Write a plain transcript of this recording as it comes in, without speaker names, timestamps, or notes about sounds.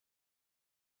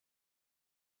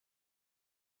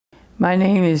My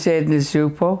name is Edna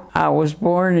Zulpo. I was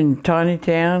born in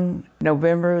Tontitown,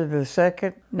 November the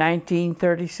 2nd,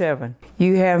 1937.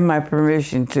 You have my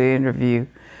permission to interview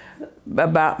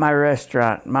about my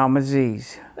restaurant, Mama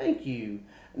Z's. Thank you.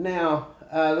 Now,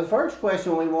 the first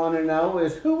question we want to know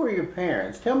is, who were your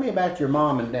parents? Tell me about your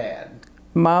mom and dad.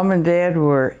 Mom and Dad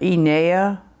were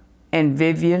Enea and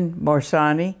Vivian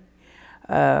Morsani.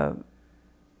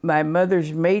 My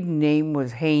mother's maiden name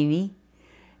was Haney,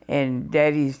 and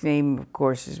Daddy's name, of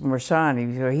course, is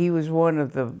Morsani. So he was one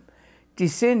of the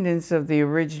descendants of the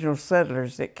original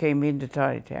settlers that came into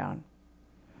Tontitown.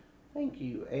 Thank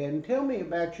you. And tell me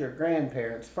about your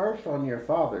grandparents, first on your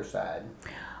father's side.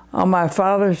 On my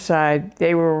father's side,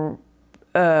 they were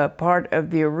part of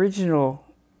the original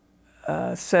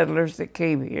settlers that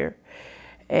came here.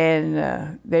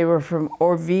 And they were from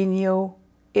Orvigno,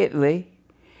 Italy.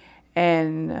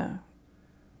 And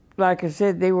like I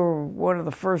said, they were one of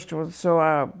the first ones, so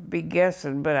I'll be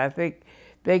guessing, but I think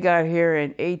they got here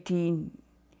in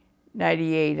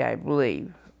 1898, I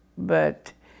believe.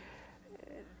 But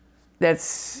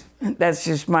that's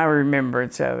just my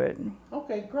remembrance of it.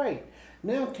 Okay, great.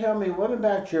 Now tell me, what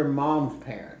about your mom's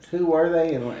parents? Who were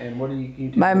they, and what do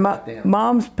you tell me about them? My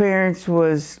mom's parents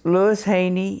was Louis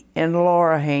Haney and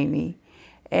Laura Haney,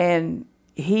 and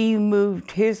he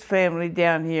moved his family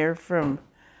down here from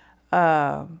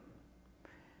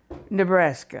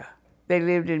Nebraska. They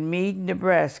lived in Meade,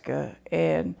 Nebraska,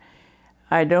 and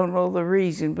I don't know the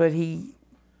reason, but he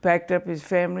packed up his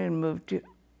family and moved to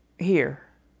here.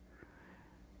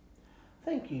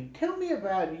 Thank you. Tell me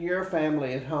about your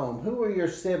family at home. Who were your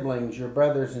siblings, your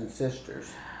brothers and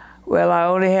sisters? Well, I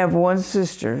only have one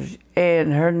sister,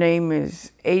 and her name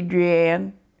is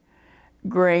Adrienne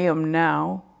Graham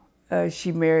now.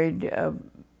 She married a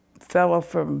fellow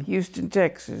from Houston,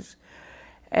 Texas.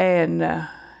 And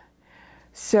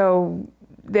so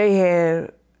they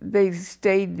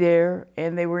stayed there,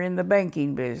 and they were in the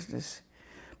banking business.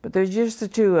 But there's just the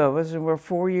two of us, and we're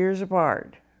 4 years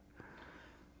apart.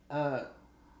 Tell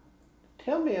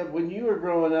me, when you were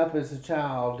growing up as a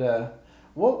child,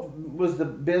 what was the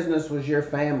business was your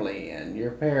family and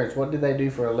your parents? What did they do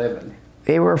for a living?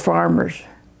 They were farmers.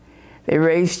 They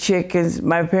raised chickens.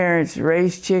 My parents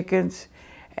raised chickens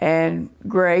and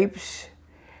grapes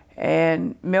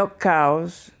and milk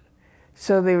cows.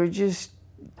 So they were just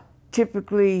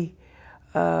typically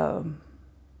farmers.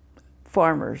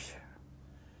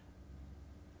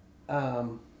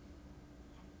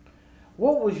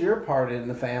 What was your part in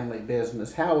the family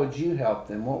business? How would you help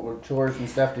them? What were chores and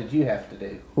stuff did you have to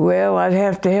do? Well, I'd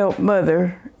have to help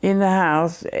Mother in the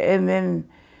house, and then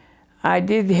I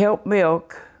did help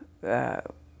milk.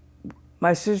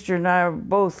 My sister and I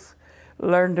both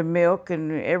learned to milk,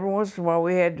 and every once in a while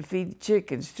we had to feed the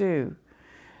chickens too.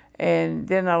 And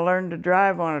then I learned to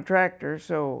drive on a tractor,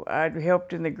 so I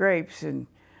helped in the grapes. And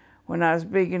when I was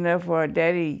big enough, well,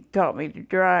 Daddy taught me to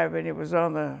drive, and it was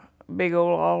on the big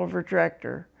old Oliver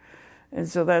tractor. And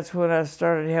so that's when I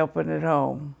started helping at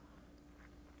home.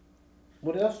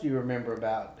 What else do you remember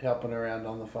about helping around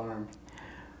on the farm?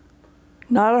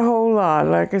 Not a whole lot.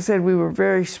 Like I said, we were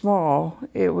very small.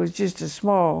 It was just a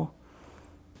small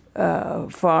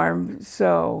farm,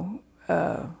 so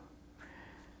that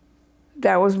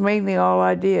was mainly all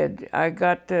I did.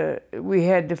 We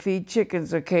had to feed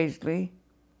chickens occasionally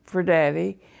for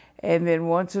Daddy, and then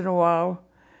once in a while,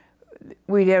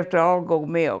 we'd have to all go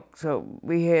milk. So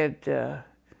we had,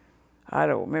 I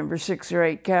don't remember, 6 or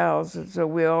 8 cows, and so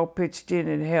we all pitched in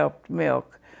and helped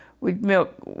milk. We'd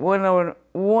milk one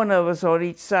of us on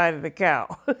each side of the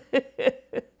cow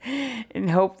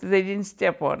and hope that they didn't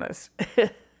step on us.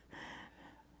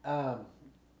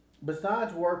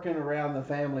 Besides working around the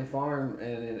family farm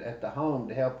and at the home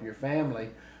to help your family,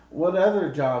 what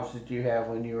other jobs did you have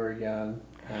when you were young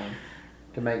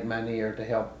to make money or to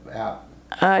help out?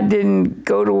 I didn't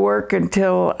go to work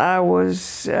until I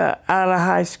was out of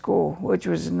high school, which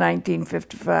was in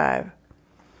 1955.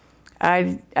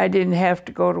 I didn't have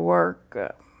to go to work.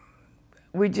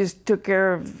 We just took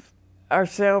care of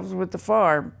ourselves with the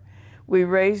farm. We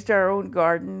raised our own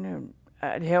garden, and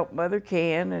I'd help Mother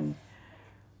can, and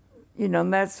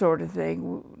and that sort of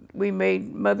thing.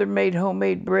 Mother made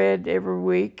homemade bread every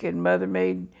week, and Mother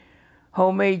made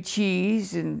homemade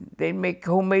cheese, and they'd make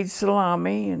homemade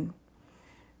salami, and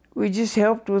we just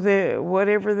helped with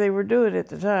whatever they were doing at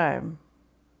the time.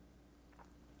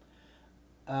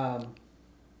 Tell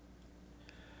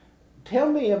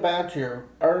me about your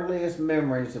earliest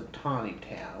memories of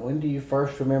Tontitown. When do you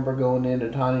first remember going into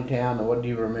Tontitown, and what do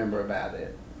you remember about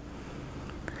it?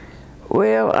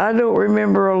 Well, I don't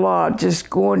remember a lot, just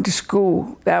going to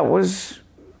school. That was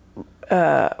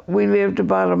we lived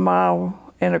about 1.25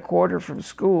 miles from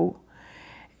school,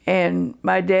 and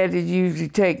my dad would usually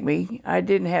take me. I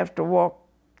didn't have to walk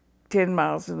 10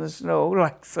 miles in the snow,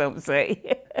 like some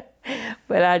say.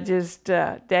 But I just,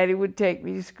 Daddy would take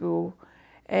me to school,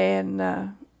 and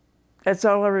that's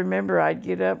all I remember. I'd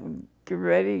get up and get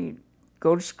ready,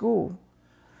 go to school.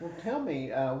 Well, tell me,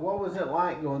 what was it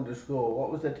like going to school?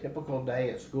 What was a typical day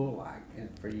at school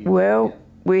like for you? Well,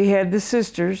 we had the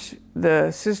Sisters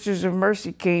of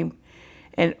Mercy came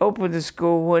and opened the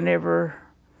school whenever,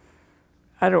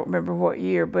 I don't remember what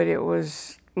year, but it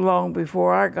was long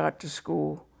before I got to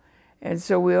school. And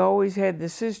so we always had the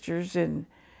sisters, and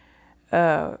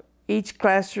each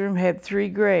classroom had 3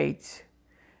 grades,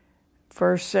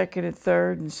 first, second, and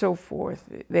third, and so forth.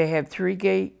 They had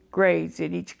 3 grades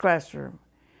in each classroom.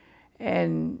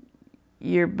 And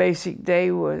your basic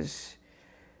day was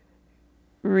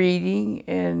reading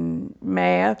and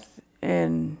math,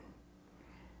 and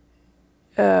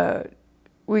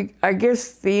I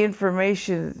guess the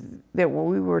information that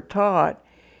we were taught,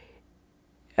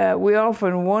 we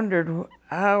often wondered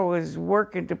how it was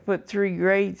working to put 3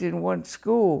 grades in one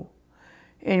school,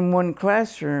 in one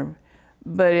classroom.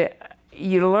 But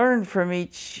you learn from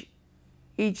each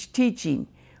teaching,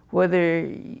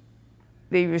 whether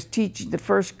they was teaching the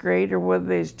 1st grade or whether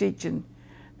they was teaching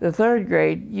the 3rd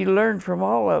grade. You learn from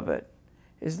all of it,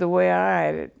 is the way I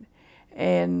had it.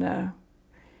 And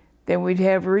then we'd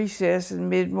have recess in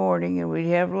mid-morning, and we'd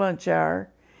have lunch hour.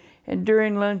 And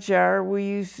during lunch hour, we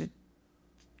used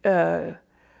to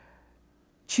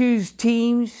choose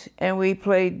teams, and we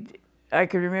played, I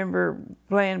can remember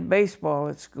playing baseball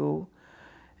at school.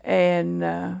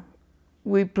 And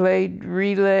we played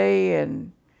relay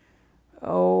and,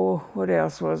 what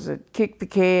else was it? Kick the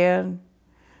can,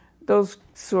 those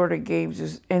sort of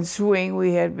games. And swing,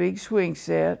 we had a big swing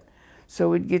set, so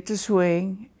we'd get to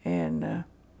swing, and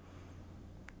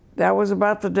that was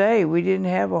about the day. We didn't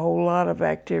have a whole lot of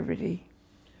activity.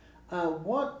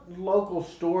 What local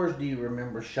stores do you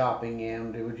remember shopping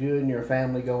in? Would you and your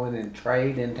family go in and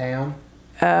trade in town?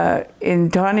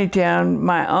 In Tontitown,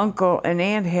 my uncle and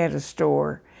aunt had a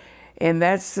store, and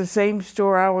that's the same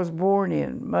store I was born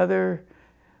in. Mother,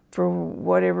 for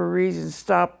whatever reason,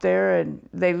 stopped there, and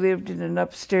they lived in an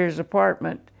upstairs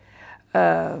apartment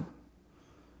over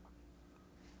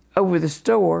the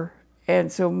store,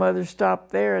 and so Mother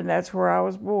stopped there, and that's where I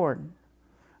was born,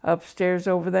 upstairs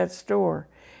over that store.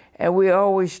 And we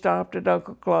always stopped at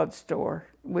Uncle Claude's store.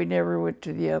 We never went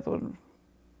to the other one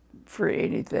for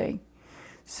anything.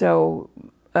 So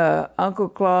Uncle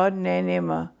Claude and Aunt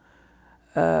Emma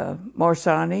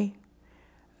Morsani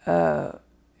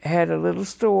had a little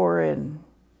store, and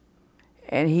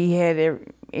he had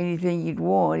anything you'd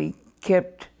want. He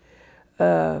kept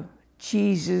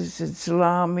cheeses and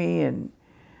salami and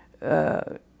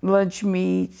lunch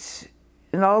meats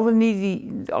and all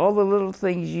the little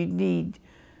things you'd need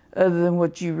other than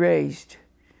what you raised.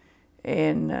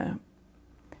 And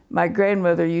my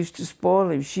grandmother used to spoil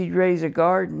him. She'd raise a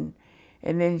garden,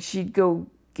 and then she'd go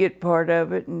get part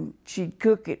of it, and she'd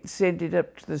cook it and send it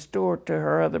up to the store to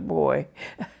her other boy.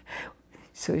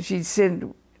 So she'd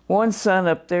send one son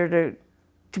up there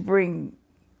to bring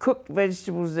cooked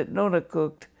vegetables that Nona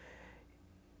cooked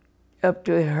up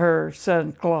to her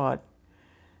son Claude.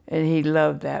 And he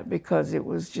loved that because it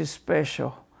was just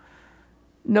special.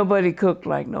 Nobody cooked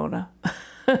like Nona.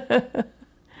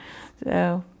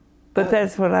 So, but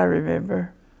that's what I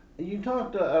remember. You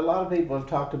talked, a lot of people have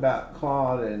talked about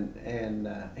Claude and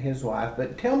his wife,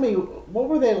 but tell me, what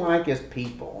were they like as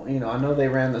people? You know, I know they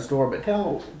ran the store, but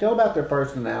tell about their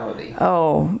personality.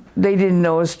 Oh, they didn't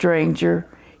know a stranger.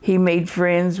 He made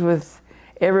friends with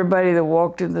everybody that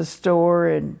walked in the store,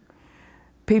 and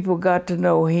people got to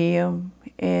know him.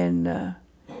 And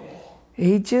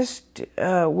he just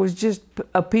was just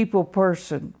a people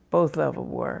person, both of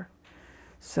them were.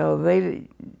 So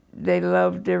they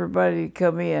loved everybody to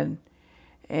come in,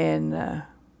 and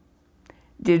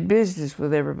did business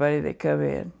with everybody that come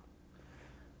in.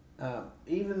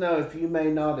 Even though if you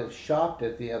may not have shopped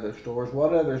at the other stores,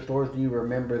 what other stores do you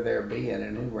remember there being,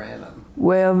 and who ran them?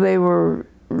 Well, they were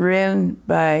run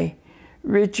by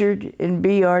Richard and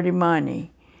B.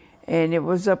 Artimani, and it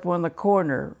was up on the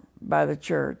corner by the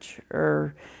church,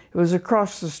 or it was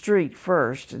across the street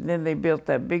first, and then they built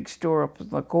that big store up in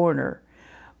the corner.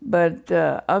 But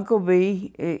Uncle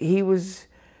B, he was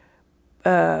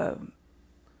married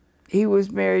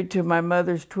to my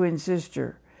mother's twin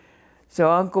sister.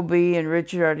 So Uncle B and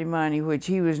Richard Artimani, which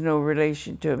he was no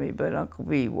relation to me, but Uncle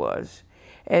B was.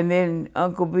 And then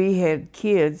Uncle B had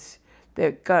kids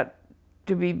that got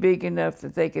to be big enough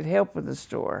that they could help with the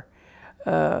store.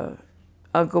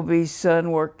 Uncle B's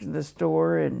son worked in the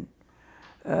store, and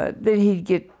then he'd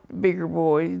get the bigger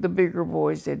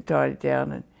boys in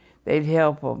Tontitown, and they'd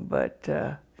help them. But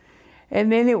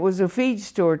and then it was a feed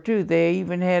store too. They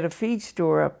even had a feed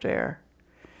store up there,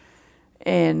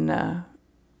 and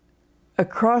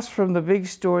across from the big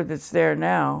store that's there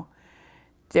now,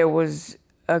 there was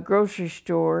a grocery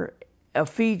store, a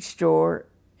feed store,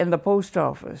 and the post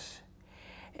office.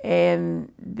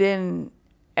 And then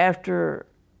after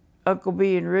Uncle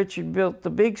B and Richard built the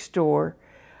big store,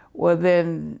 well,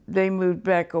 then they moved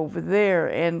back over there,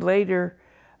 and later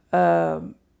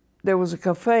there was a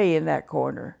cafe in that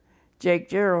corner. Jake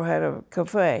Gerald had a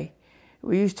cafe.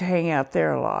 We used to hang out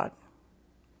there a lot.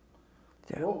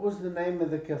 So, what was the name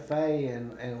of the cafe,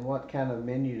 and what kind of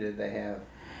menu did they have?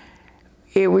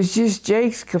 it was just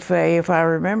Jake's cafe, if I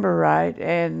remember right,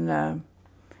 and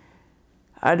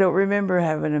I don't remember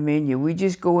having a menu. We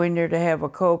just go in there to have a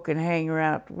Coke and hang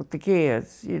around with the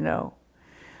kids, you know.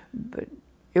 But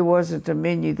it wasn't a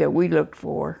menu that we looked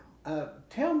for.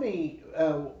 Tell me,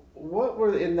 what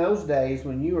were, in those days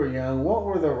when you were young, what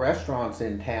were the restaurants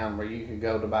in town where you could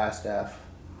go to buy stuff?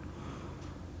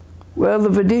 Well, the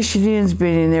Venetian Inn's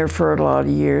been in there for a lot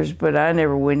of years, but I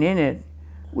never went in it.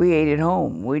 We ate at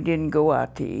home. We didn't go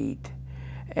out to eat.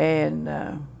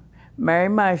 And Mary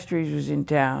Maestry's was in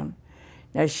town.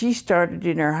 Now, she started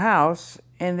in her house,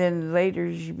 and then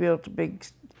later she built a big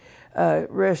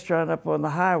restaurant up on the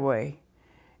highway.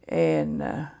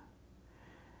 And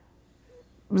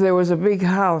there was a big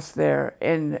house there,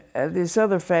 and this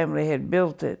other family had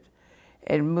built it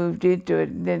and moved into it,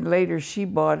 and then later she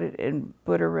bought it and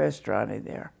put a restaurant in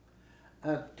there.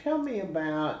 Tell me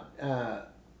about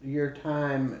your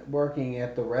time working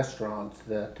at the restaurants,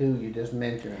 the two you just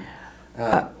mentioned.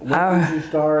 When did you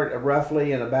start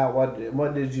roughly, and about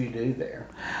what did you do there?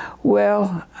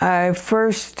 Well, I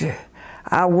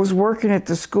was working at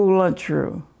the school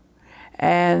lunchroom,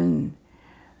 and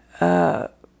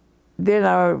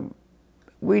then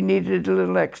we needed a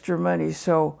little extra money,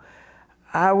 so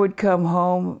I would come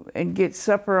home and get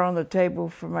supper on the table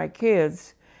for my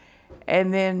kids,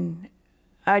 and then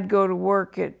I'd go to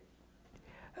work at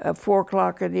 4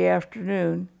 o'clock in the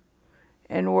afternoon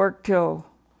and work till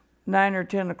 9 or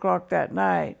 10 o'clock that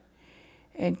night,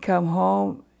 and come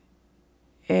home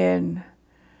and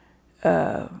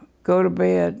go to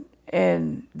bed,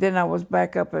 and then I was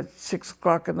back up at 6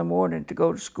 o'clock in the morning to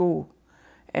go to school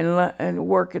and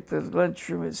work at the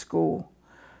lunchroom at school.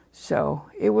 So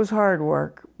it was hard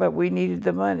work, but we needed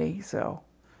the money, so.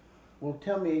 Well,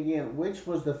 tell me again, which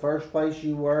was the first place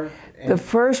you worked? The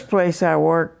first place I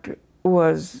worked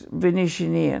was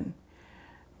Venetian Inn.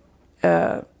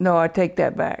 No, I take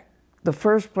that back. The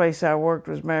first place I worked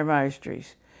was Mary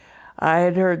Maestry's. I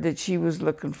had heard that she was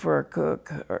looking for a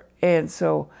cook, and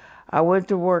so I went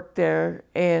to work there,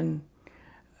 and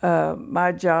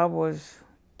my job was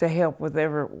to help with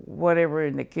whatever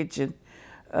in the kitchen.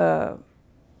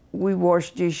 We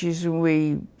washed dishes and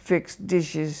we fixed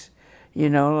dishes, you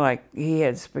know, like he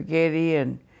had spaghetti,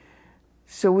 and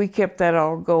so we kept that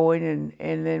all going,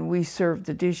 and then we served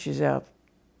the dishes out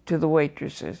to the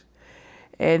waitresses.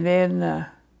 And then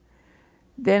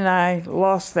I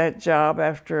lost that job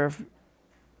after a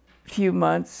few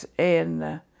months,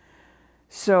 and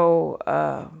so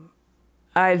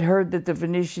I had heard that the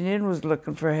Venetian Inn was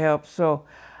looking for help, so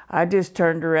I just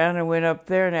turned around and went up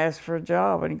there and asked for a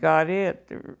job and got it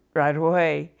right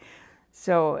away.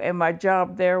 So, and my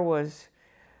job there was,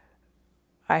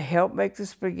 I helped make the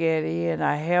spaghetti, and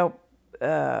I helped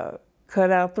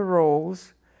cut out the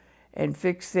rolls and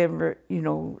fix them, you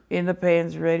know, in the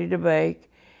pans ready to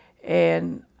bake.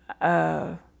 And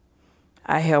I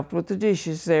helped with the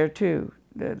dishes there too.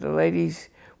 The ladies,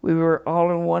 we were all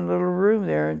in one little room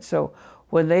there, and so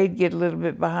when they'd get a little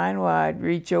bit behind, well, I'd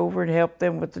reach over and help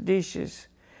them with the dishes.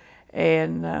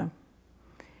 And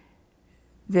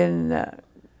then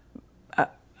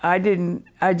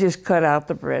I just cut out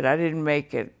the bread. I didn't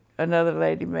make it. Another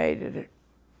lady made it.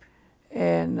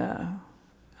 And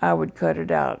I would cut it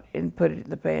out and put it in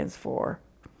the pans for her.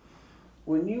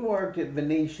 When you worked at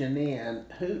Venetian Inn,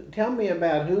 tell me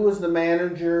about who was the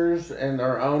managers and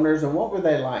our owners, and what were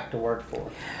they like to work for?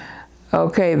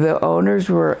 Okay, the owners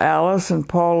were Alice and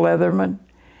Paul Leatherman,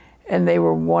 and they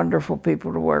were wonderful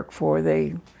people to work for.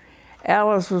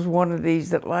 Alice was one of these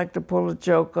that liked to pull a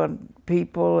joke on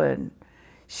people, and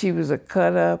she was a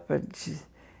cut-up, and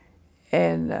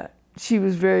she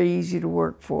was very easy to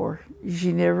work for.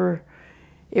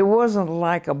 It wasn't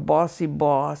like a bossy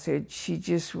boss. She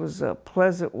just was a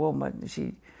pleasant woman.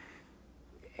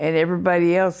 And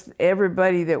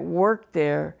everybody that worked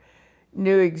there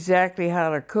knew exactly how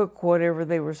to cook whatever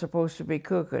they were supposed to be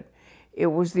cooking. It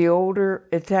was the older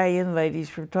Italian ladies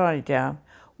from Tontitown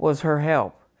was her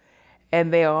help.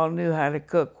 And they all knew how to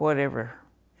cook whatever,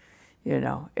 you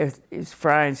know, if it's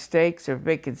frying steaks or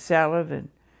making salad and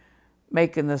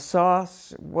making the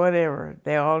sauce, whatever.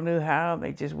 They all knew how.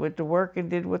 They just went to work and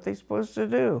did what they're supposed to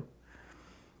do.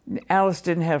 Alice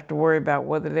didn't have to worry about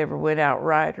whether it ever went out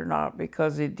right or not,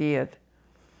 because it did.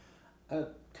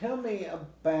 Tell me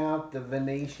about the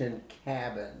Venetian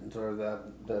cabins, or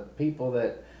the people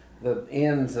that, the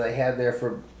inns they had there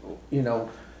for, you know,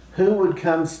 who would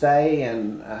come stay,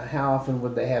 and how often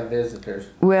would they have visitors?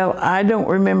 Well, I don't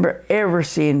remember ever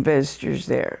seeing visitors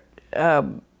there.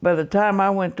 By the time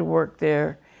I went to work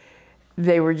there,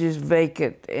 they were just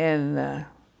vacant, and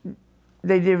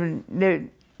they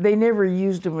never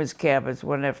used them as cabins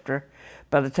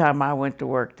by the time I went to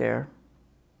work there.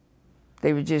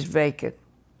 They were just vacant.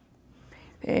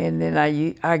 And then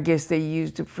I guess they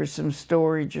used it for some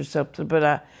storage or something,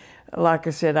 but like I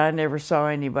said, I never saw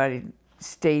anybody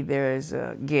stay there as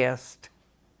a guest.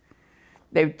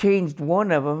 They've changed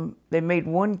one of them. They made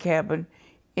one cabin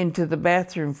into the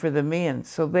bathroom for the men,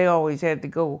 so they always had to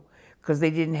go, because they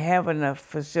didn't have enough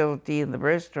facility in the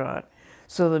restaurant,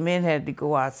 so the men had to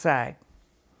go outside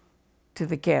to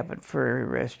the cabin for a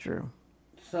restroom.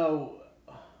 So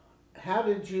how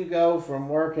did you go from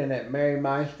working at Mary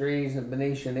Maestri's and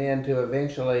Venetian Inn to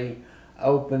eventually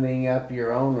opening up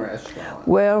your own restaurant?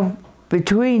 Well,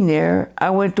 between there, I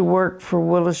went to work for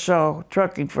Willis Shaw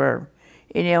Trucking Firm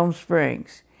in Elm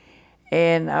Springs.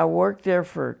 And I worked there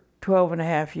for 12 and a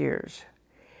half years.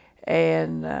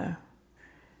 And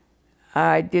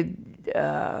I did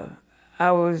the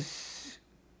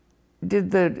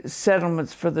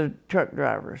settlements for the truck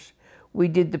drivers. We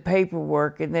did the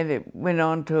paperwork, and then it went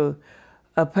on to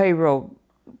a payroll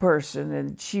person,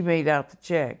 and she made out the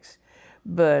checks.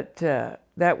 But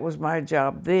that was my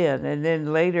job then. And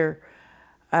then later,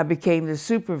 I became the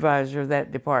supervisor of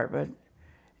that department.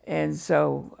 And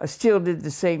so I still did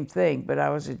the same thing, but I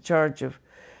was in charge of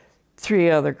 3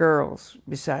 other girls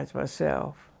besides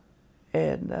myself.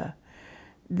 And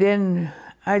then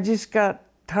I just got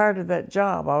tired of that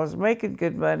job. I was making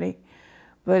good money,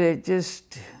 but it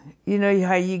just, you know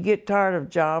how you get tired of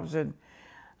jobs, and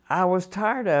I was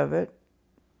tired of it.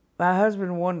 My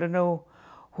husband wanted to know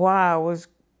why I was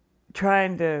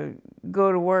trying to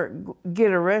go to work,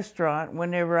 get a restaurant,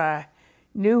 whenever I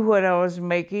knew what I was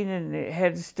making and it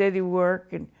had steady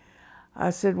work. And I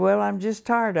said, well, I'm just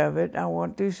tired of it. I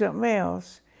want to do something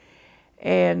else.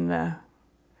 And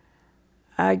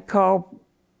I called,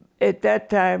 at that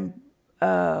time,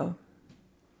 Paul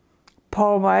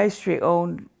Maestri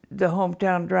owned the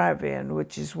Hometown Drive-In,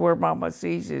 which is where Mama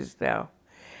C's is now.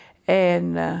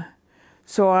 And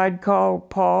so I'd call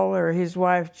Paul or his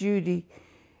wife Judy,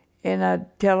 and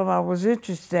I'd tell them I was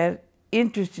interested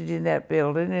in that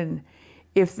building, and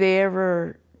if they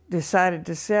ever decided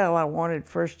to sell, I wanted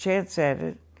first chance at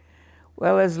it.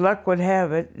 Well, as luck would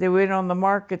have it, they went on the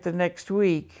market the next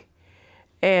week,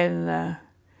 and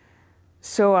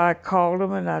so I called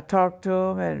them and I talked to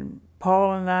them, and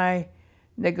Paul and I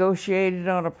negotiated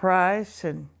on a price,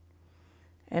 and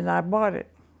I bought it.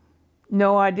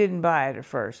 No, I didn't buy it at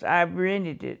first. I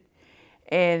rented it,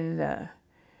 and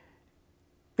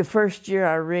the first year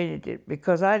I rented it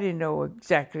because I didn't know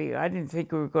exactly, I didn't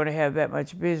think we were going to have that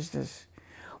much business.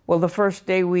 Well, the first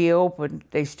day we opened,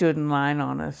 they stood in line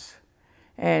on us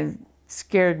and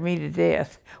scared me to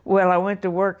death. Well, I went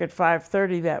to work at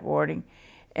 5:30 that morning,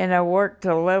 and I worked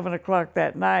till 11 o'clock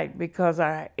that night because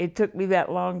it took me that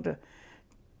long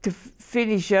to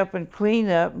finish up and clean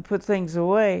up and put things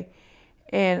away.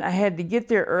 And I had to get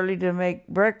there early to make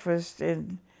breakfast,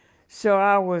 and so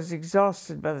I was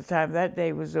exhausted by the time that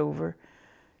day was over.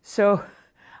 So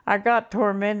I got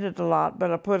tormented a lot,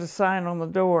 but I put a sign on the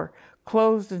door,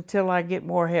 closed until I get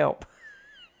more help.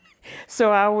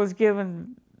 So I was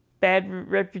given bad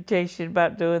reputation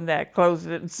about doing that,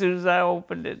 closing it as soon as I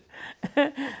opened it.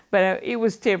 But it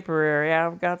was temporary. I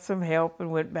got some help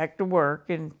and went back to work.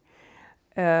 And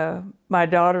my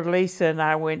daughter Lisa and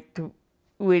I went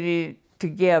in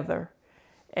together,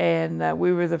 and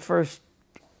we were the first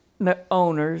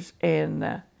owners,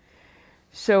 and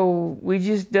so we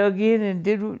just dug in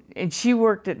and and she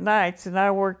worked at nights and I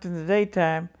worked in the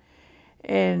daytime,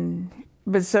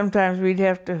 but sometimes we'd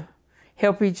have to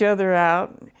help each other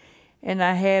out. And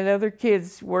I had other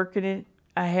kids working it.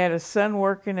 I had a son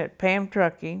working at Pam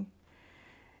Trucking,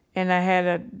 and I had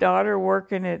a daughter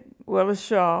working at Willis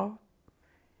Shaw,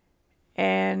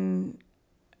 and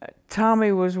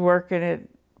Tommy was working at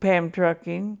Pam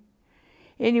Trucking.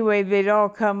 Anyway, they'd all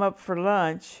come up for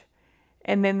lunch,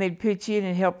 and then they'd pitch in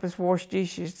and help us wash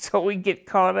dishes so we'd get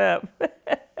caught up.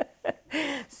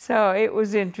 So it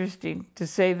was interesting, to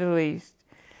say the least.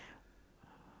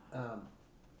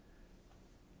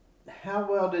 How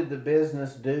well did the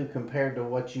business do compared to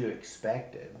what you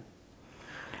expected?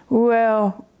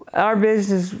 Well, our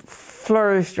business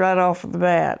flourished right off the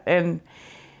bat, and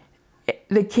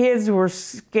the kids were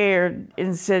scared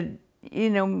and said, you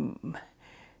know,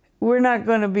 we're not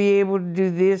going to be able to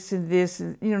do this and this,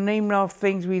 and, you know, naming off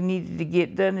things we needed to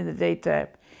get done in the daytime.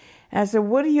 And I said,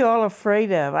 what are you all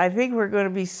afraid of? I think we're going to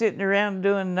be sitting around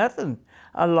doing nothing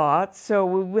a lot, so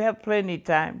we have plenty of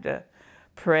time to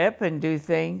prep and do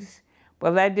things.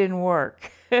 Well, that didn't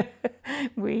work.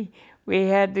 We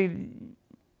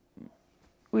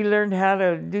learned how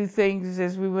to do things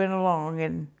as we went along,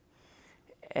 and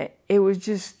it was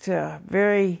just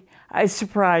it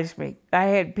surprised me. I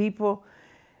had people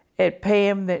at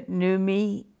Pam that knew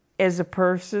me as a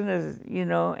person, as you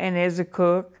know, and as a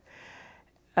cook.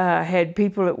 Had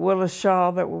people at Willis Shaw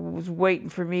that was waiting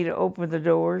for me to open the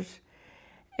doors,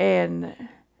 and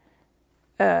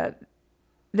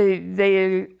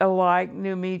they alike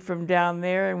knew me from down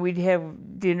there, and we'd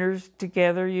have dinners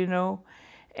together, you know.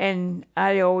 And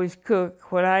I always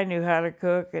cook what I knew how to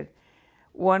cook. And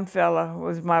one fella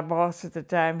was my boss at the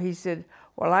time. He said,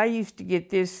 well, I used to get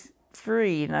this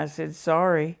free. And I said,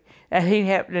 sorry, that ain't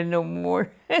happening no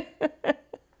more.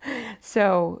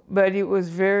 So, but it was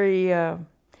very, and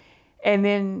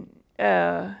then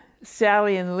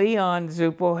Sally and Leon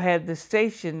Zulpo had the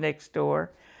station next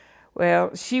door.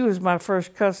 Well, she was my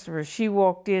first customer. She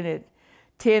walked in at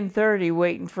 10:30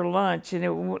 waiting for lunch,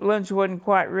 and lunch wasn't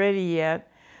quite ready yet.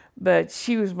 But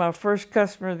she was my first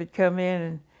customer that come in,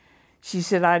 and she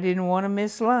said, I didn't want to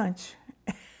miss lunch.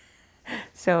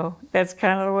 So that's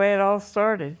kind of the way it all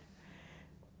started.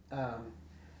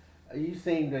 You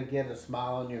seem to get a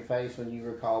smile on your face when you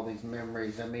recall these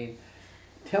memories. I mean,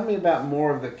 tell me about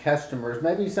more of the customers,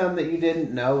 maybe some that you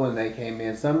didn't know when they came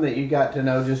in, some that you got to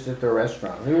know just at the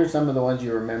restaurant. Who are some of the ones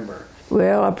you remember?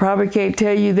 Well, I probably can't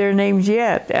tell you their names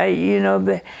yet.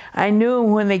 I knew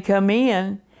them when they come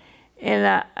in,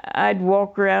 and I'd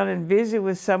walk around and visit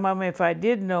with some of them if I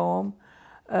did know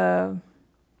them.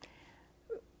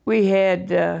 We had,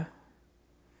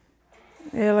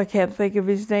 well, I can't think of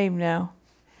his name now.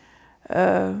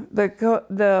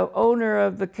 The owner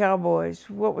of the Cowboys,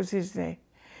 what was his name?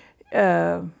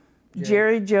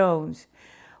 Jerry Jones.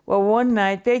 Well, one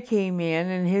night they came in,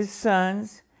 and his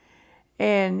sons,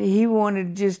 and he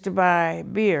wanted just to buy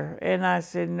beer. And I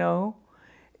said, no,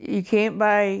 you can't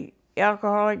buy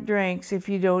alcoholic drinks if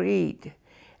you don't eat.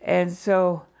 And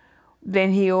so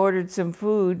then he ordered some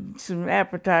food, some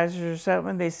appetizers or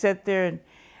something. They sat there and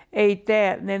ate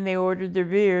that, and then they ordered their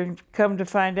beer, and come to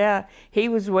find out, he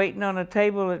was waiting on a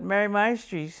table at Mary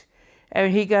Maestry's,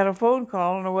 and he got a phone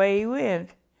call, and away he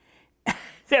went.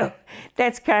 So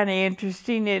that's kind of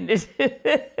interesting, isn't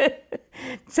it?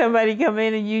 Somebody come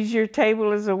in and use your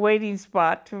table as a waiting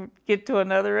spot to get to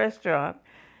another restaurant.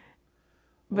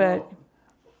 But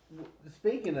well,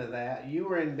 speaking of that, you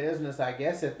were in business, I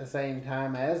guess, at the same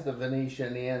time as the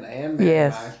Venetian Inn and Mary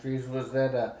Maestry's. Was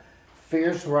that a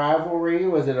fierce rivalry?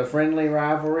 Was it a friendly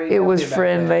rivalry? It was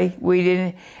friendly. We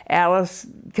didn't. Alice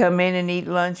come in and eat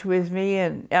lunch with me,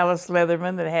 and Alice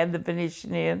Leatherman that had the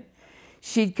Venetian Inn.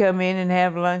 She'd come in and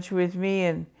have lunch with me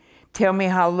and tell me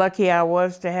how lucky I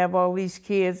was to have all these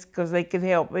kids because they could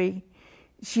help me.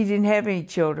 She didn't have any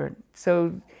children,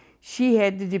 so she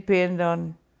had to depend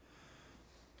on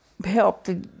help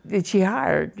that she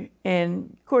hired.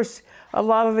 And of course, a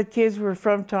lot of the kids were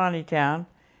from Tontitown,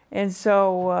 and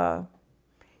so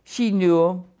she knew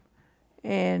them,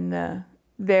 and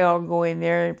they all go in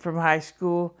there from high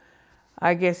school.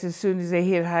 I guess as soon as they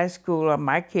hit high school,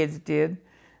 my kids did,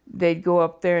 they'd go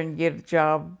up there and get a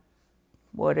job,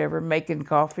 whatever, making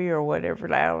coffee or whatever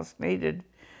Alice needed,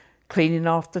 cleaning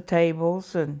off the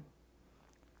tables and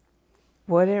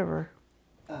whatever.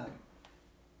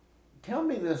 Tell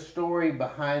me the story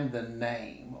behind the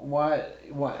name. Why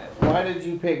did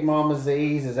you pick Mama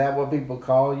Z's? Is that what people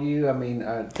call you? I mean,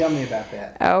 tell me about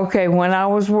that. Okay, when I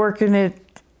was working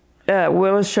at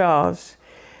Willis Shaw's,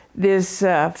 this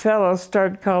fellow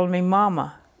started calling me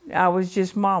Mama. I was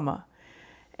just Mama.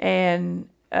 And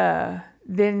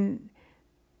then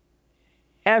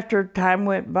after time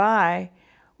went by,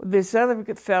 this other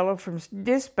fellow from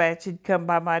dispatch had come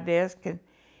by my desk, and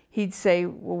he'd say,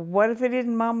 well, what if it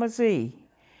isn't Mama Z?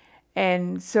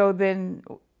 And so then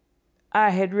I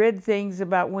had read things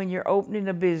about when you're opening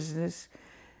a business,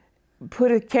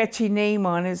 put a catchy name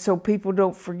on it so people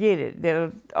don't forget it.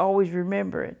 They'll always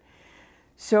remember it.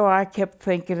 So I kept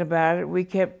thinking about it. We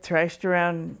kept thrashed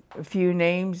around a few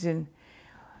names, and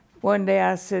one day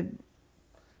I said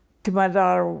to my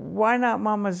daughter, "Why not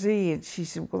Mama Z?" And she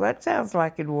said, "Well, that sounds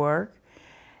like it'd work."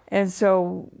 And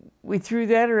so we threw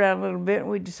that around a little bit, and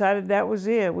we decided that was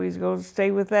it. We was going to stay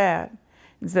with that.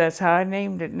 And so that's how I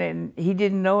named it. And he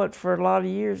didn't know it for a lot of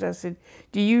years. I said,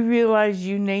 "Do you realize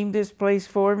you named this place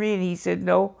for me?" And he said,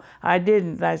 "No, I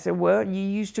didn't." And I said, "Well, you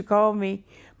used to call me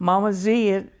Mama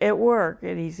Z at work."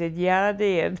 And he said, "Yeah, I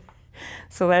did."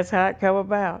 So that's how it come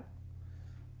about.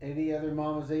 Any other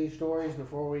Mama Z stories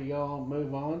before we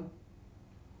move on?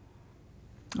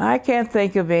 I can't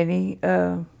think of any.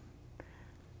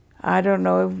 I don't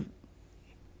know.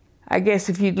 I guess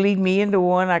if you'd lead me into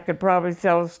one, I could probably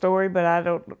tell a story, but I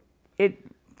don't. It's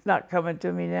not coming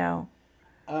to me now.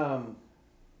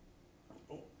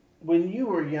 When you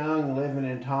were young, living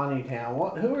in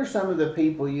Tontitown, who are some of the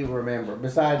people you remember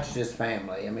besides just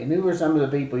family? I mean, who are some of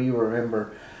the people you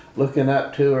remember looking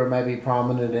up to, or maybe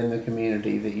prominent in the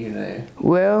community that you knew?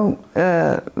 Well,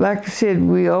 like I said,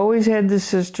 we always had the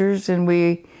sisters, and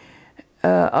we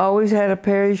always had a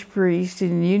parish priest,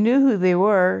 and you knew who they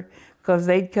were because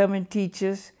they'd come and teach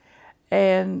us.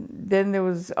 And then there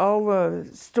was all the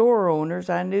store owners.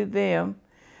 I knew them.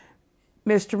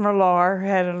 Mr. Millar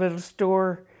had a little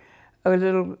store,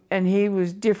 and he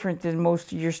was different than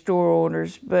most of your store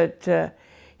owners, but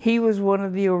he was one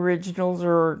of the originals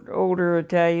or older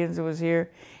Italians that was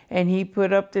here, and he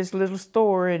put up this little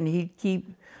store, and he'd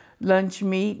keep lunch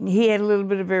meat, and he had a little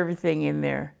bit of everything in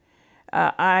there.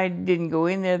 I didn't go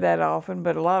in there that often,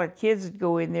 but a lot of kids would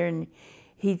go in there, and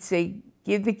he'd say,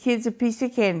 "Give the kids a piece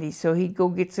of candy." So he'd go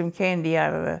get some candy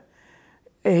out of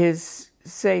his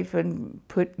safe and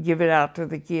give it out to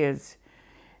the kids.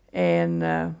 And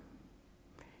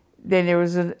then there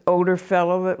was an older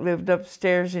fellow that lived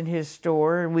upstairs in his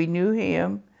store, and we knew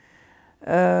him.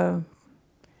 The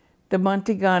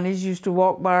Monteganis used to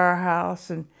walk by our house,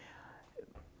 and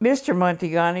Mr.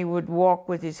 Montegani would walk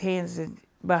with his hands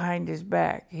behind his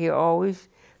back. He always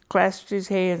clasped his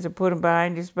hands and put them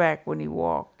behind his back when he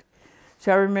walked.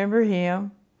 So I remember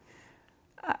him.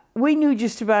 We knew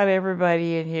just about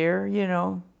everybody in here, you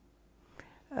know.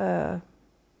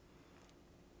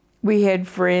 We had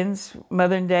friends.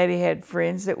 Mother and Daddy had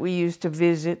friends that we used to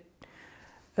visit.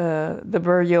 The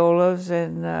Burriolas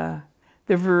and the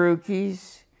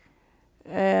Verukis.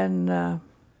 And and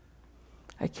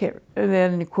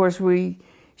then, of course,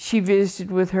 she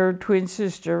visited with her twin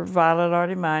sister, Violet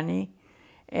Artimani.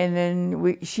 And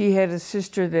then she had a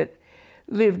sister that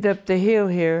lived up the hill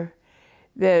here,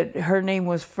 that her name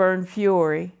was Fern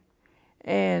Fiore,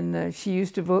 and she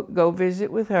used to go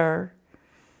visit with her.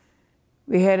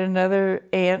 We had another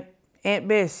Aunt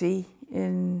Bessie,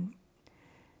 and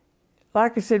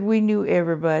like I said, we knew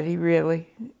everybody, really.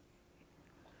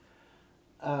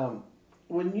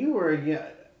 When you were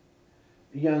a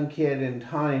young kid in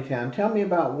Tontitown, tell me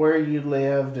about where you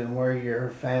lived and where your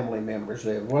family members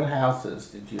lived. What houses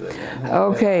did you live in?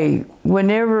 Okay,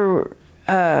 whenever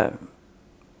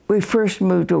we first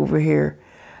moved over here,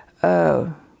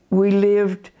 we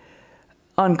lived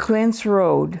on Clint's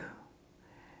Road,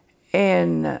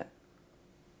 and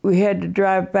we had to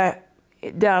drive back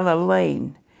down a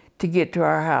lane to get to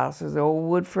our house. It was an old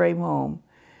wood frame home.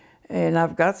 And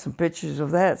I've got some pictures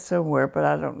of that somewhere, but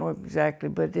I don't know exactly.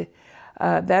 But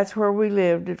that's where we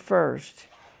lived at first.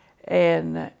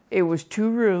 And it was 2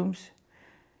 rooms.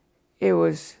 It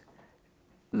was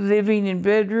living and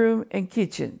bedroom and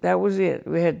kitchen. That was it.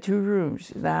 We had 2 rooms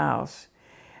in the house.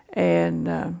 And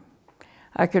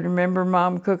I can remember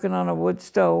Mom cooking on a wood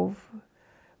stove,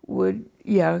 wood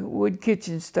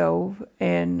kitchen stove.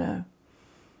 And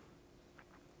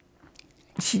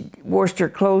she washed her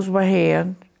clothes by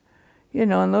hand. You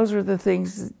know, and those were the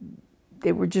things,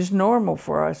 they were just normal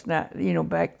for us now, you know,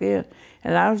 back then.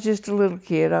 And I was just a little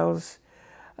kid. I was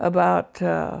about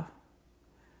 5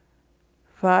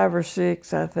 or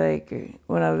 6, I think,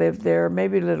 when I lived there,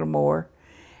 maybe a little more.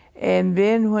 And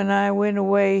then when I went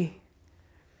away,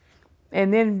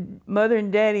 and then Mother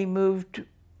and Daddy moved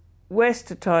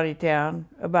west of Tontitown,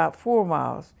 about 4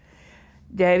 miles.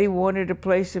 Daddy wanted a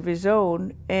place of his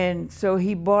own, and so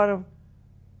he bought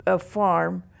a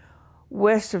farm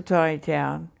west of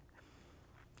Tontitown,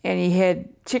 and he had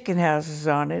chicken houses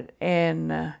on it.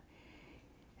 And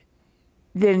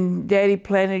then Daddy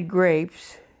planted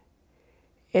grapes,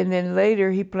 and then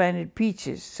later he planted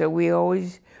peaches. So we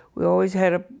always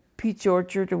had a peach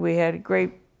orchard, and we had a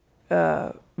grape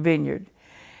vineyard.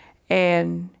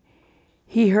 And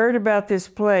he heard about this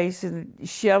place, and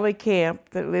Shelley Camp,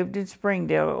 that lived in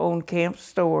Springdale, owned Camp's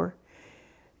store,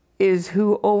 is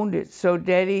who owned it. So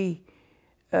Daddy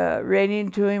ran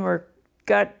into him or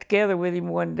got together with him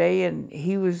one day, and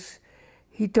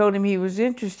he told him he was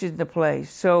interested in the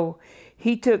place. So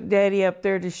he took Daddy up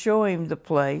there to show him the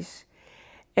place,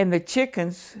 and the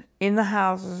chickens in the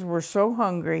houses were so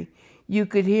hungry you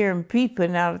could hear them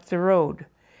peeping out at the road.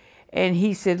 And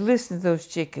he said, listen to those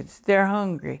chickens, they're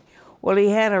hungry. Well,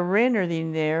 he had a renter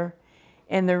in there,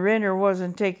 and the renter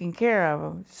wasn't taking care of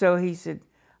them. So he said,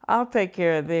 I'll take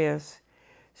care of this.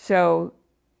 So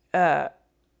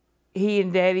he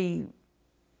and Daddy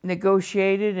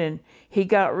negotiated, and he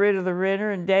got rid of the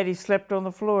renter, and Daddy slept on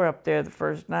the floor up there the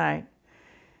first night.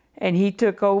 And he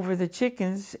took over the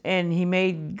chickens, and he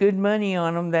made good money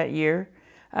on them that year.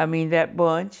 I mean, that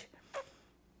bunch.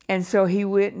 And so he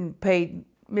went and paid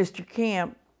Mr.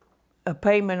 Camp a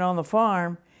payment on the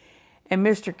farm, and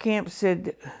Mr. Camp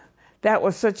said, that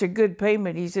was such a good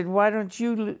payment. He said, why don't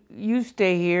you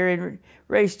stay here and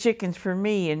raise chickens for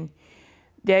me? And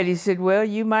Daddy said, well,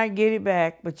 you might get it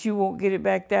back, but you won't get it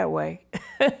back that way.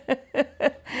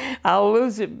 I'll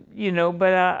lose it, you know,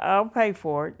 but I'll pay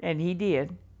for it. And he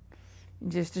did. In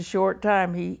just a short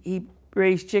time, he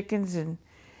raised chickens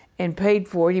and paid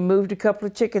for it. He moved a couple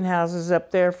of chicken houses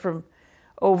up there from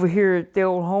over here at the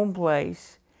old home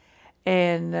place.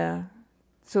 And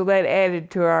so that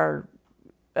added to our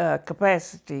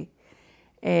capacity.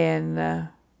 And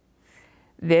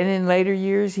then in later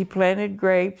years, he planted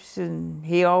grapes, and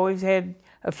he always had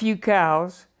a few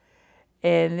cows.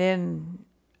 And then,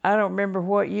 I don't remember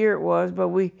what year it was, but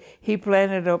he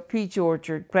planted a peach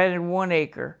orchard, planted 1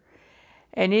 acre.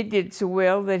 And it did so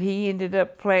well that he ended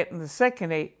up planting the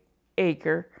second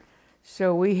acre.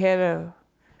 So we had a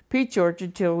peach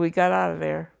orchard till we got out of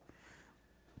there.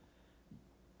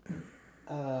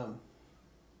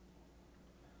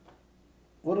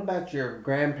 What about your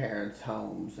grandparents'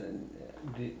 homes? And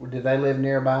did they live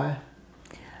nearby?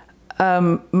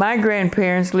 My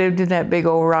grandparents lived in that big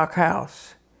old rock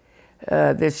house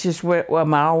that's just a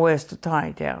mile west of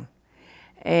Tontitown.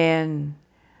 And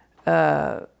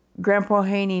Grandpa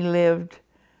Haney lived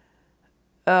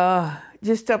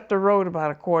just up the road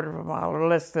about 1/4 of a mile, or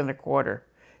less than 1/4.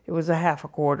 It was a 1/2 a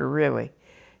quarter, really.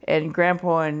 And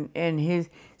Grandpa and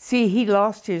he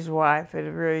lost his wife at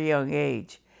a very young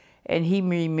age, and he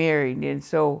remarried, and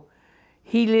so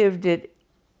he lived at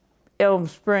Elm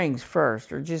Springs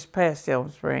first, or just past Elm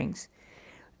Springs,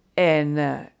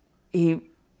 and he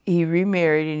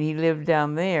remarried and he lived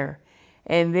down there,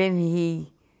 and then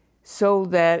he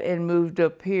sold that and moved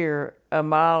up here 1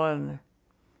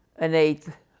 1/8 miles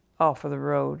off of the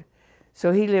road.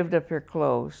 So he lived up here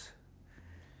close.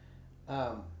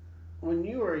 When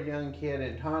you were a young kid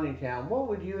in Tontitown, what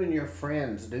would you and your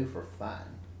friends do for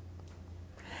fun?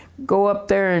 Go up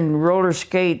there and roller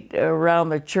skate around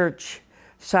the church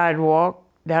sidewalk,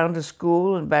 down to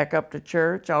school and back up to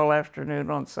church all afternoon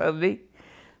on Sunday.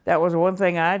 That was one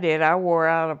thing I did. I wore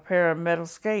out a pair of metal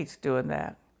skates doing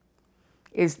that.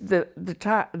 It's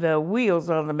the wheels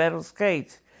on the metal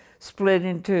skates split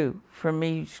in two from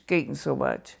me skating so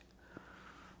much.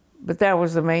 But that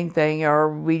was the main thing. Or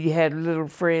we had little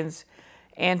friends.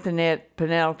 Antoinette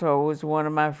Penalto was one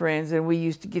of my friends, and we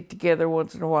used to get together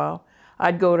once in a while.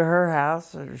 I'd go to her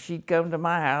house, or she'd come to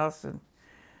my house, and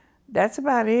that's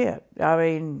about it. I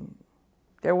mean,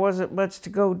 there wasn't much to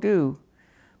go do.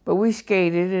 But we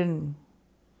skated, and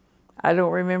I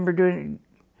don't remember doing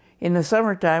it. In the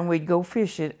summertime, we'd go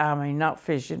fishing. I mean, not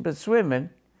fishing, but swimming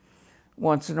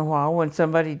once in a while when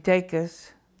somebody'd take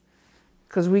us.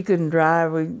 Because we couldn't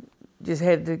drive, we just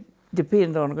had to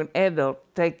depend on an adult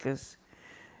to take us.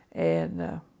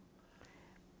 And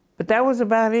but that was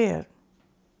about it.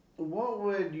 What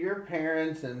would your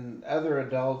parents and other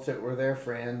adults that were their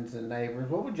friends and neighbors,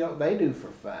 what would they do for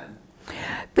fun?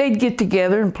 They'd get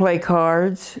together and play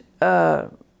cards, that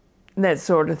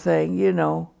sort of thing, you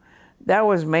know. That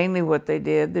was mainly what they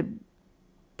did. They'd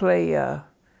play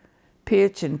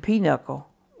pitch and pinochle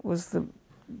was the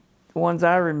ones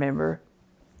I remember.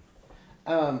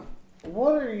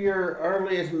 What are your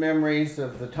earliest memories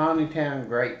of the Tontitown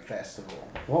Grape Festival?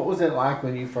 What was it like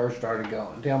when you first started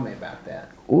going? Tell me about that.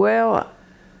 Well,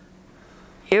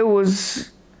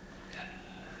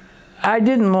 I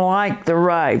didn't like the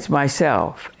rides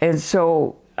myself, and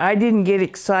so I didn't get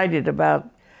excited about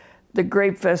the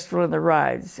Grape Festival and the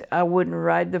rides. I wouldn't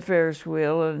ride the Ferris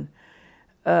wheel, and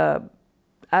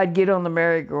I'd get on the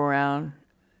merry-go-round,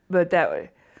 but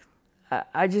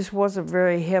I just wasn't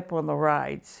very hip on the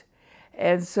rides.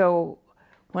 And so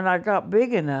when I got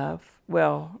big enough,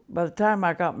 well, by the time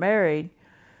I got married,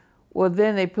 well,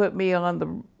 then they put me on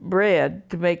the bread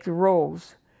to make the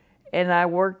rolls. And I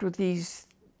worked with these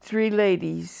 3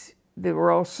 ladies that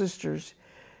were all sisters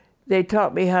they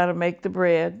taught me how to make the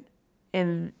bread.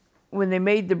 And when they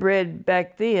made the bread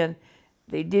back then,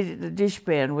 they did it in the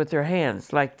dishpan with their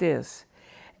hands like this.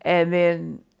 And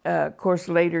then, of course,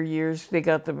 later years, they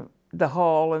got the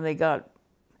hall and they got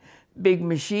big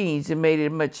machines and made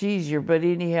it much easier. But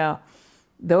anyhow,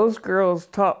 those girls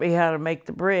taught me how to make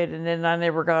the bread, and then I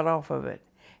never got off of it.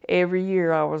 Every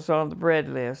year I was on the bread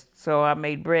list, so I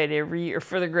made bread every year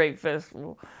for the Grape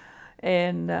Festival.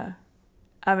 And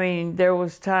I mean, there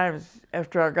was times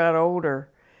after I got older,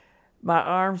 my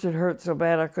arms would hurt so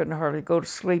bad I couldn't hardly go to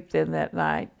sleep then that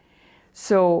night.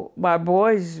 So my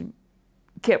boys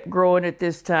kept growing at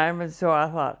this time, and so I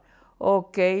thought,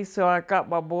 okay, so I got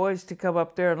my boys to come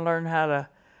up there and learn how to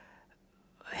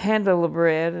handle the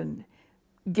bread and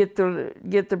get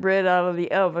the bread out of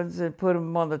the ovens and put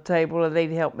them on the table, and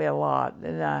they'd help me a lot.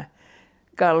 And I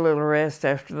got a little rest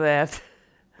after that.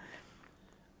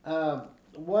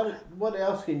 What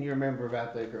else can you remember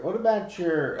about the group? What about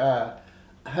your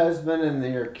husband and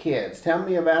your kids? Tell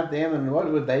me about them, and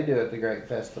what would they do at the Grape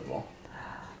Festival?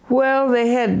 Well, they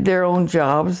had their own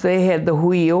jobs. They had the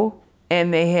wheel,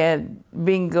 and they had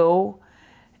bingo,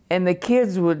 and the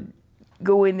kids would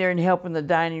go in there and help in the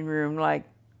dining room, like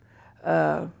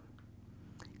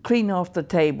clean off the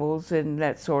tables and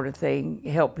that sort of thing,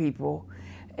 help people.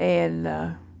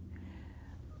 And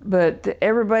but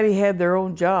everybody had their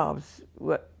own jobs.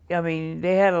 I mean,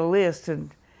 they had a list,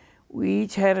 and we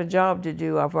each had a job to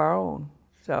do of our own.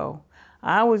 So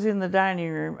I was in the dining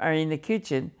room, or in the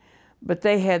kitchen, but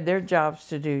they had their jobs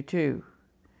to do too.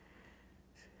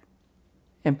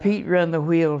 And Pete ran the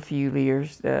wheel a few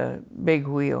years, the big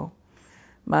wheel,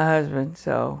 my husband.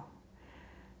 So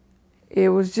it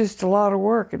was just a lot of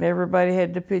work, and everybody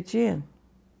had to pitch in.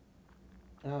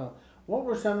 What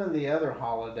were some of the other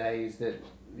holidays that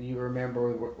you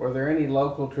remember? Were there any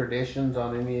local traditions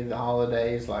on any of the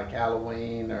holidays, like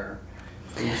Halloween or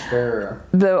Easter?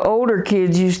 The older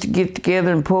kids used to get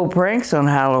together and pull pranks on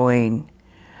Halloween.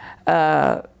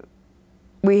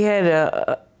 We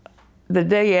had the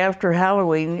day after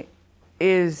Halloween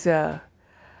is Holy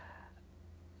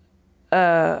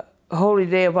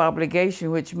Day of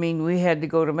Obligation, which means we had to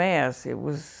go to Mass. It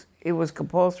was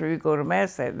compulsory to go to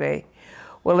Mass that day.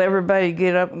 Well, everybody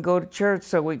get up and go to church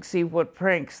so we could see what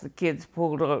pranks the kids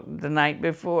pulled the night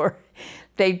before.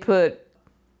 They put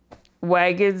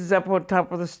wagons up on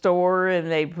top of the store,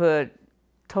 and they put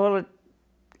toilet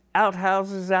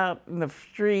outhouses out in the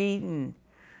street, and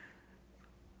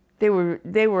they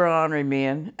were ornery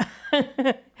men,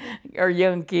 or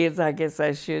young kids, I guess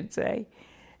I should say.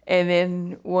 And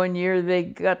then one year they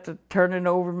got to turning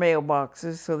over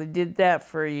mailboxes, so they did that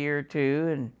for a year or two,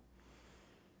 and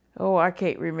oh, I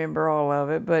can't remember all of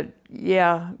it, but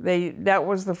yeah, that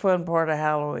was the fun part of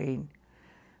Halloween.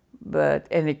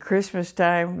 And at Christmas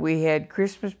time, we had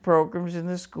Christmas programs in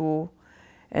the school,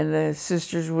 and the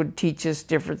sisters would teach us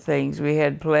different things. We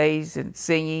had plays and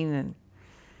singing, and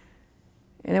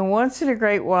then once in a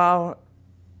great while,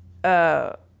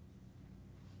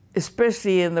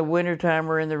 especially in the wintertime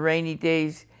or in the rainy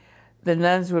days, the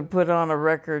nuns would put on a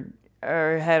record,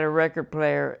 or had a record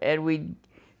player, and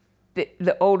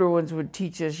the older ones would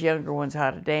teach us younger ones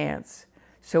how to dance.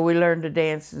 So we learned to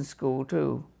dance in school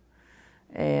too.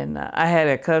 And I had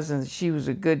a cousin, she was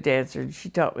a good dancer, and she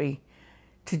taught me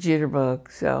to jitterbug,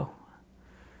 so.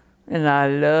 And I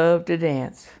love to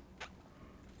dance.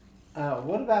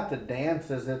 What about the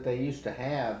dances that they used to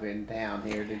have in town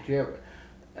here? Did you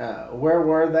ever, where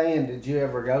were they, and did you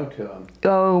ever go to them?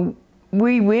 Oh,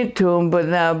 we went to them, but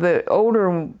now the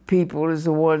older people is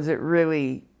the ones that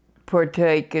really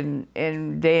partake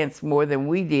and dance more than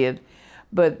we did.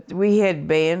 But we had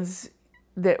bands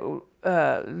that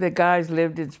the guys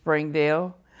lived in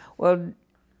Springdale. Well,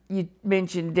 you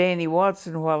mentioned Danny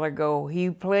Watson a while ago. He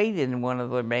played in one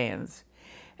of the bands.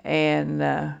 And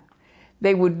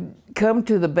they would come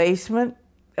to the basement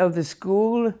of the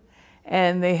school,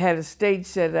 and they had a stage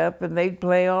set up, and they'd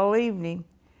play all evening.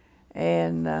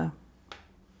 And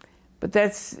but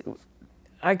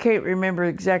I can't remember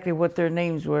exactly what their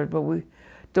names were, but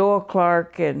Doyle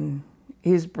Clark and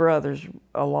his brothers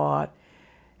a lot.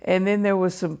 And then there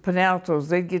was some Penaltos.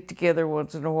 They'd get together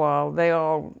once in a while. They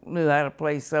all knew how to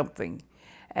play something.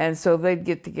 And so they'd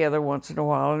get together once in a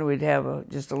while, and we'd have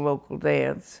just a local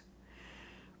dance.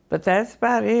 But that's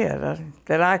about it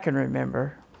that I can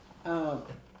remember.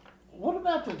 What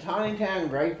about the Tontitown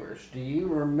Grapers? Do you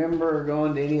remember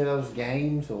going to any of those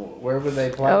games, or where would they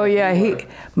play? Oh yeah,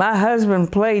 my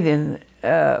husband played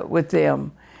with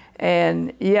them,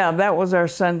 and yeah, that was our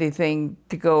Sunday thing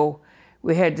to go.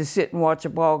 We had to sit and watch a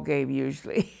ball game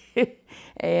usually,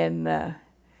 and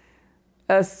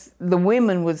the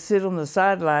women would sit on the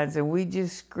sidelines and we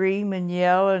just scream and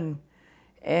yell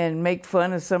and make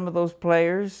fun of some of those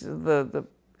players, the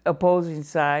opposing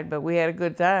side, but we had a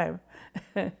good time.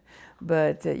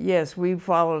 But yes, we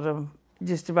followed them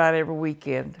just about every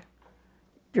weekend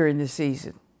during the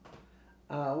season.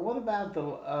 What about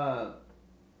the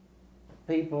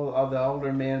people, or the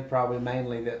older men probably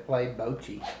mainly, that played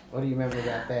bocce? What do you remember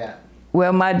about that?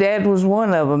 Well, my dad was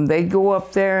one of them. They'd go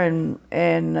up there and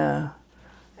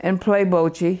play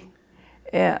bocce.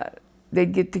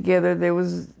 They'd get together. There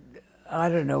was, I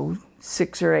don't know,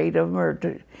 6 or 8 of them, or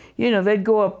they'd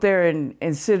go up there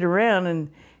and sit around and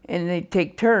they'd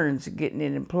take turns getting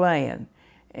in and playing.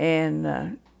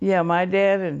 And yeah, my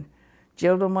dad and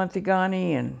Gildo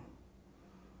Montegani and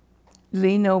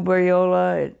Guy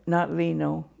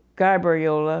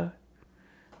Barriola,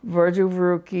 Virgil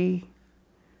Verucchi,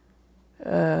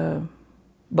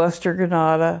 Buster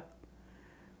Granada.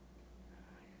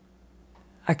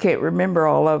 I can't remember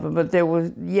all of them, but there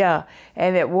was, yeah.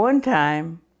 And at one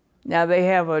time, now they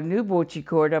have a new bocce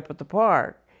court up at the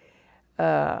park.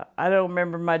 I don't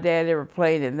remember my dad ever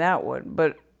played in that one,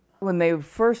 but when they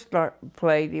first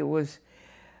played, it was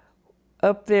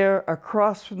up there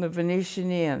across from the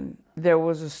Venetian Inn. There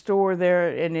was a store there,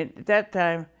 and at that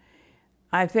time,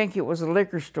 I think it was a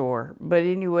liquor store. But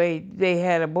anyway, they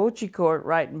had a bocce court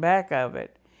right in back of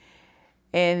it.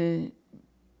 And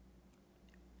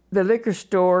the liquor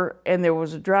store, and there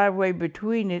was a driveway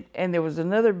between it, and there was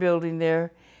another building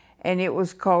there, and it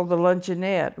was called the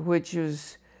Luncheonette, which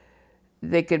was,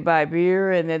 they could buy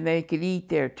beer and then they could eat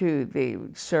there too. They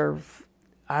would serve,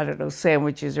 I don't know,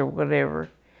 sandwiches or whatever.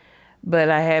 But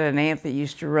I had an aunt that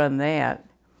used to run that.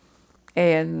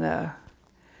 And,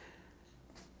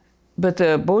 but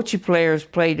the bocce players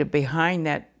played behind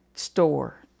that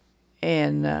store.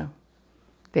 And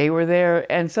they were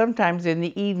there, and sometimes in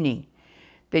the evening.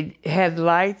 They had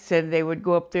lights, and they would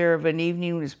go up there of an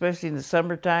evening, especially in the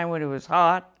summertime when it was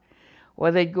hot.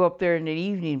 Well, they'd go up there in the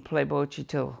evening and play bocce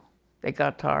till they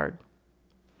got tired.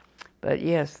 But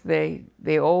yes, the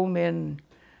old men,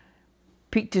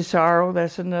 Pete Tesaro,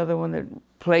 that's another one that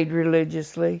played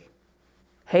religiously.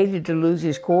 Hated to lose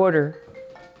his quarter.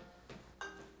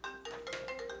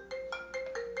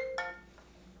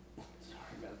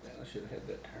 Sorry about that. I should have had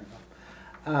that turned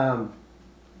off.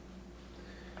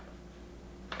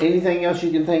 Anything else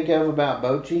you can think of about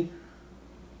bocce?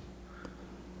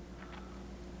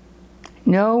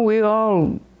 No, we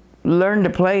all learned to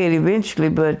play it eventually,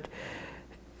 but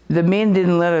the men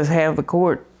didn't let us have the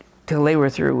court till they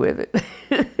were through with it.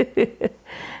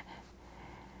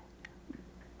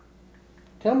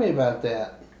 Tell me about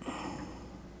that.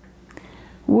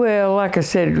 Well, like I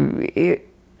said,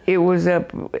 it was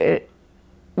up.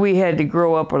 We had to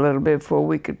grow up a little bit before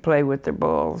we could play with their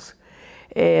balls,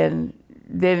 and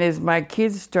then as my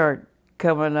kids start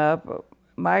coming up,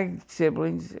 my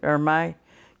siblings or my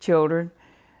children,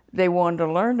 they wanted to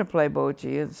learn to play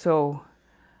bocce, and so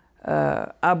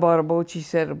I bought a bocce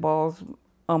set of balls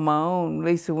on my own.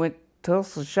 Lisa went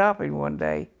Tulsa shopping one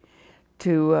day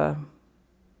to,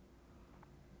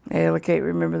 I can't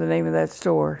remember the name of that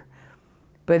store.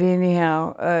 But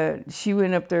anyhow, she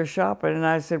went up there shopping, and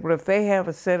I said, well, if they have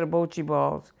a set of bocce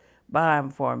balls, buy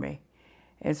them for me.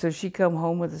 And so she come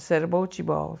home with a set of bocce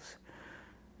balls.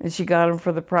 And she got them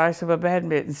for the price of a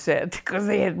badminton set because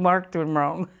they had marked them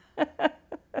wrong.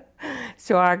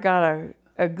 So I got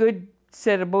a good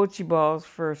set of bocce balls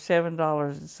for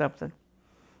 $7 and something.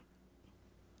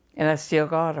 And I still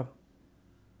got them.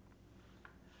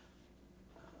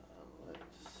 Let's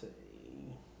see.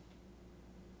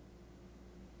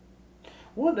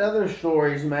 What other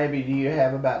stories maybe do you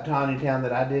have about Tontitown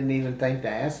that I didn't even think to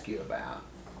ask you about?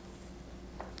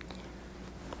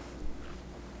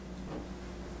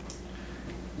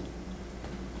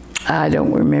 I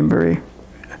don't remember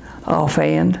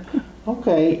offhand.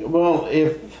 Okay, well,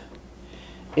 if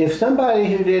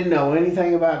somebody who didn't know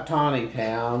anything about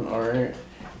Tontitown or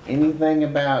anything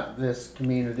about this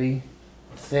community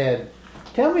said,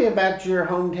 tell me about your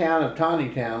hometown of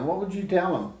Tontitown, what would you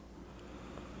tell them?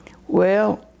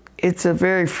 Well, it's a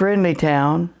very friendly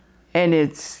town, and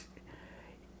it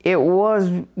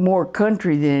was more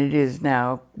country than it is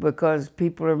now because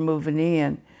people are moving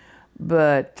in,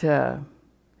 but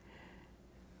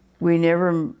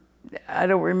I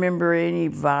don't remember any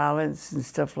violence and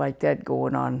stuff like that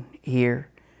going on here.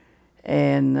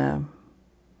 And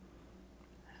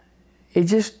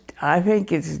I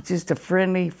think it's just a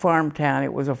friendly farm town.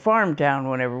 It was a farm town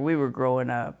whenever we were growing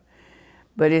up,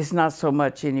 but it's not so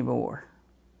much anymore.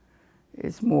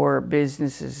 It's more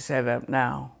businesses set up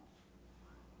now.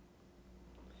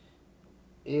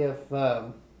 If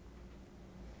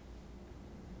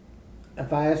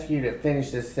if I ask you to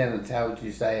finish this sentence, how would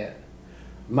you say it?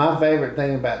 My favorite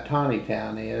thing about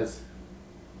Tontitown is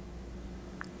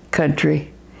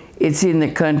country. It's in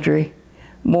the country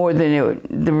more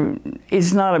than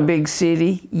it's not a big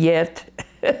city yet.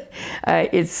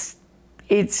 It's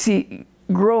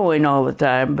growing all the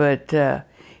time, but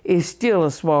it's still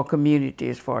a small community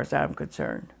as far as I'm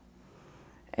concerned.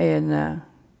 And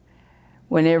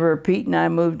whenever Pete and I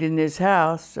moved in this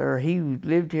house, or he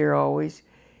lived here always,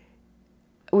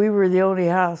 we were the only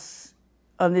house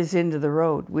on this end of the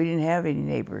road. We didn't have any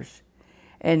neighbors.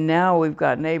 And now we've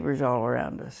got neighbors all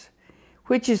around us,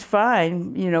 which is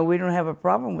fine. You know, we don't have a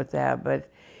problem with that,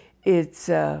 but it's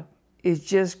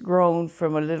just grown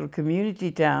from a little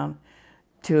community town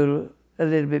to a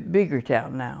little bit bigger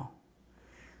town now.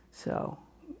 So,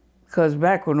 because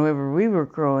back whenever we were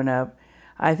growing up,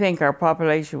 I think our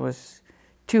population was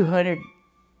 200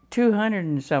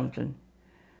 and something.